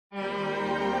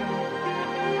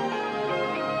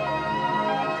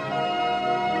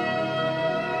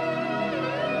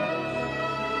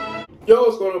Yo,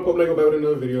 what's going on? Popenyco back with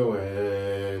another video,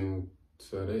 and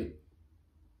today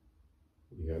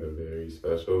we got a very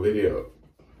special video.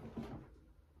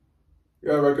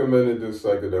 I recommended this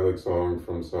psychedelic song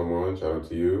from someone. Shout out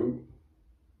to you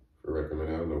for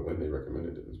recommending. I don't know when they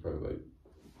recommended it. It's probably like,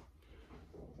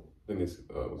 I think it's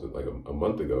was it like a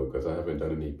month ago, because I haven't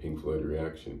done any Pink Floyd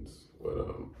reactions. But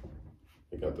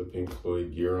I got the Pink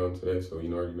Floyd gear on today, so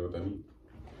you already know what that means.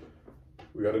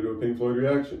 We got to do a Pink Floyd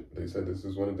reaction. They said this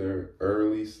is one of their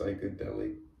early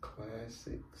psychedelic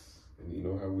classics. And you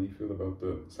know how we feel about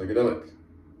the psychedelic.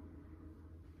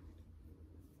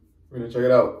 We're going to check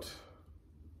it out.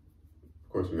 Of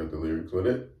course, we got the lyrics with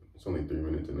it. It's only 3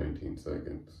 minutes and 19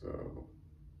 seconds, so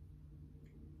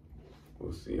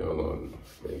we'll see how long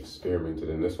they experimented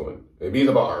in this one.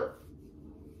 Ibiza bar.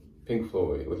 Pink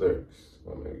Floyd with lyrics.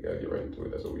 Well, man, we got to get right into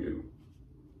it. That's what we do.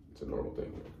 It's a normal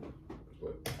thing.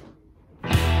 But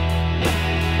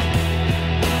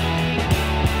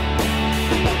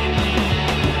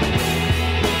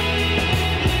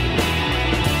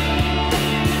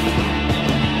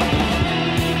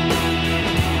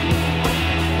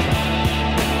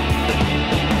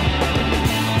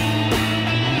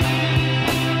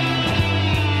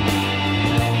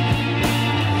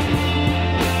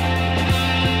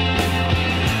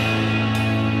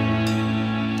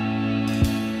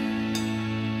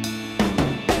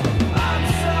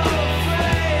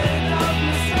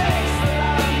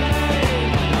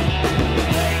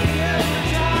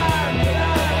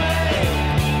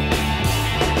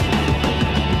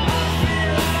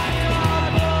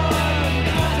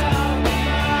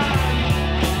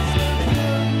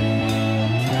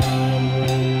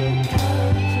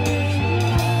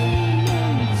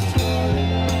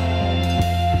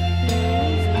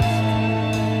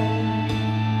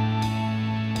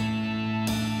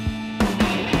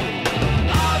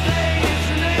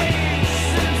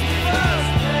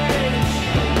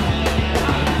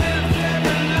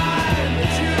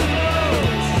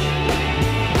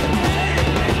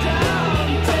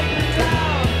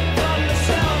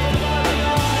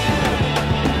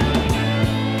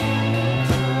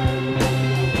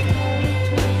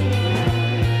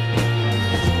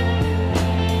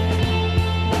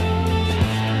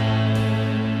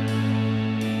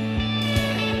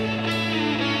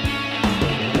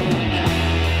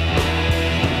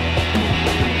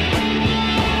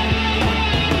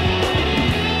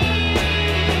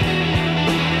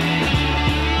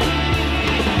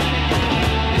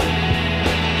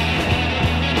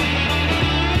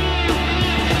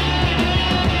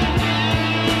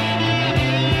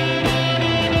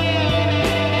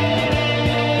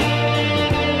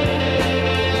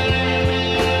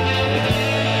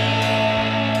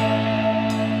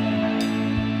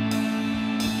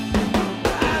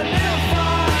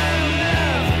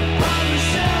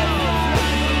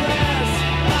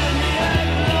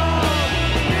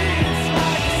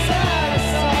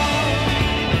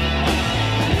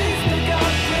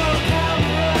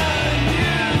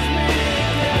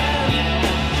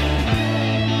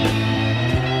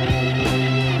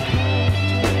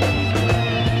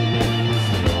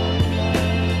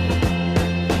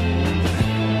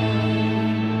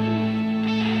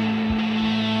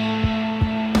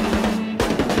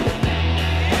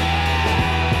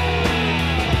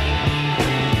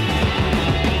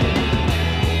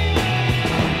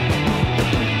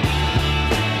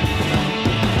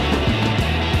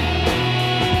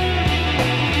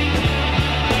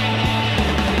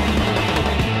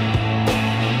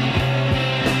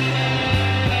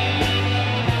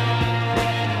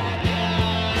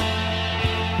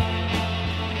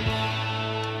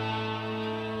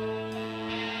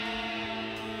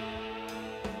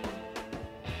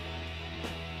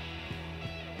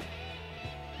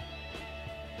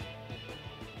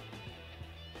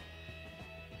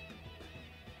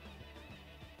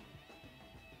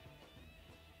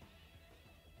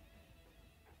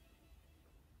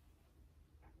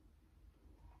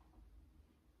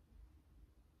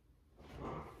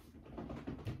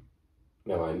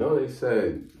now, I know they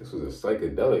said this was a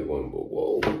psychedelic one, but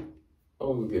whoa, I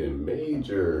was getting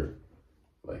major,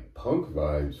 like, punk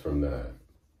vibes from that.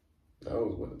 That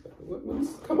was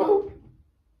what's come out?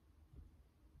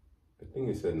 I think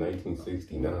it said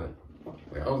 1969.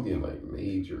 Like, I was getting, like,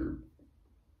 major,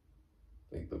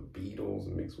 like, the Beatles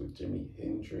mixed with Jimi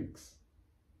Hendrix,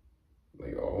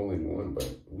 like, all in one. But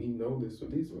we know this. So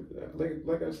these were,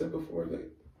 like I said before,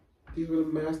 like, these were the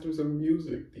masters of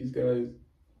music. These guys,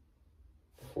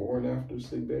 before and after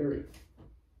Sid Barrett,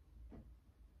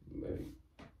 like,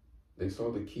 they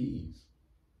saw the keys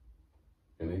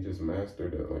and they just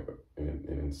mastered it, like an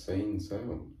insane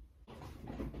sound.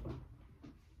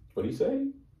 What'd he say?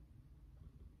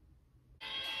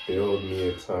 Build me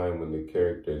a time when the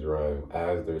characters rhyme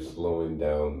as they're slowing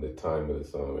down the time of the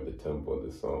song or the tempo of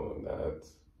the song.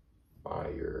 That's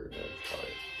fire. That's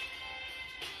fire.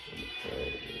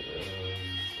 Okay,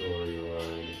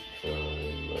 storyline,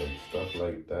 time, like stuff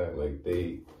like that. Like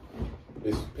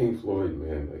it's Pink Floyd,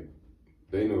 man. Like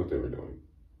they knew what they were doing.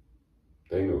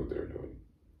 They knew what they were doing.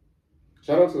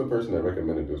 Shout out to the person that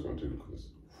recommended this one too, because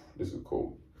this is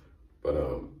cool. But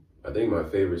I think my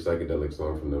favorite psychedelic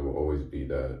song from them will always be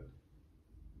that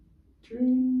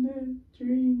Dream That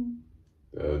Dream.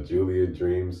 Julia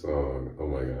Dream song. Oh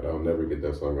my God, I'll never get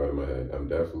that song out of my head. I'm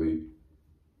definitely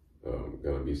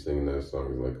gonna be singing that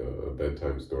song as like a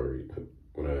bedtime story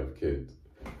when I have kids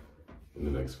in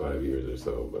the next 5 years or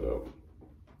so. But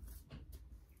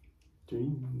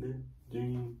Dream That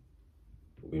Dream.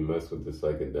 We mess with the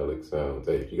psychedelic sounds.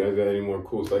 Hey, if you guys got any more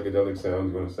cool psychedelic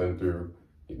sounds you want to send through,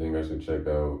 you think I should check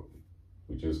out,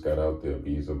 we just got out the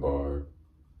Ibiza bar.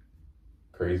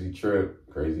 Crazy trip,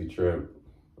 crazy trip.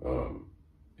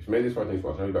 If you made this far, thanks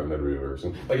for watching. I'll be back in another video very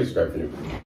soon. Like and subscribe for you.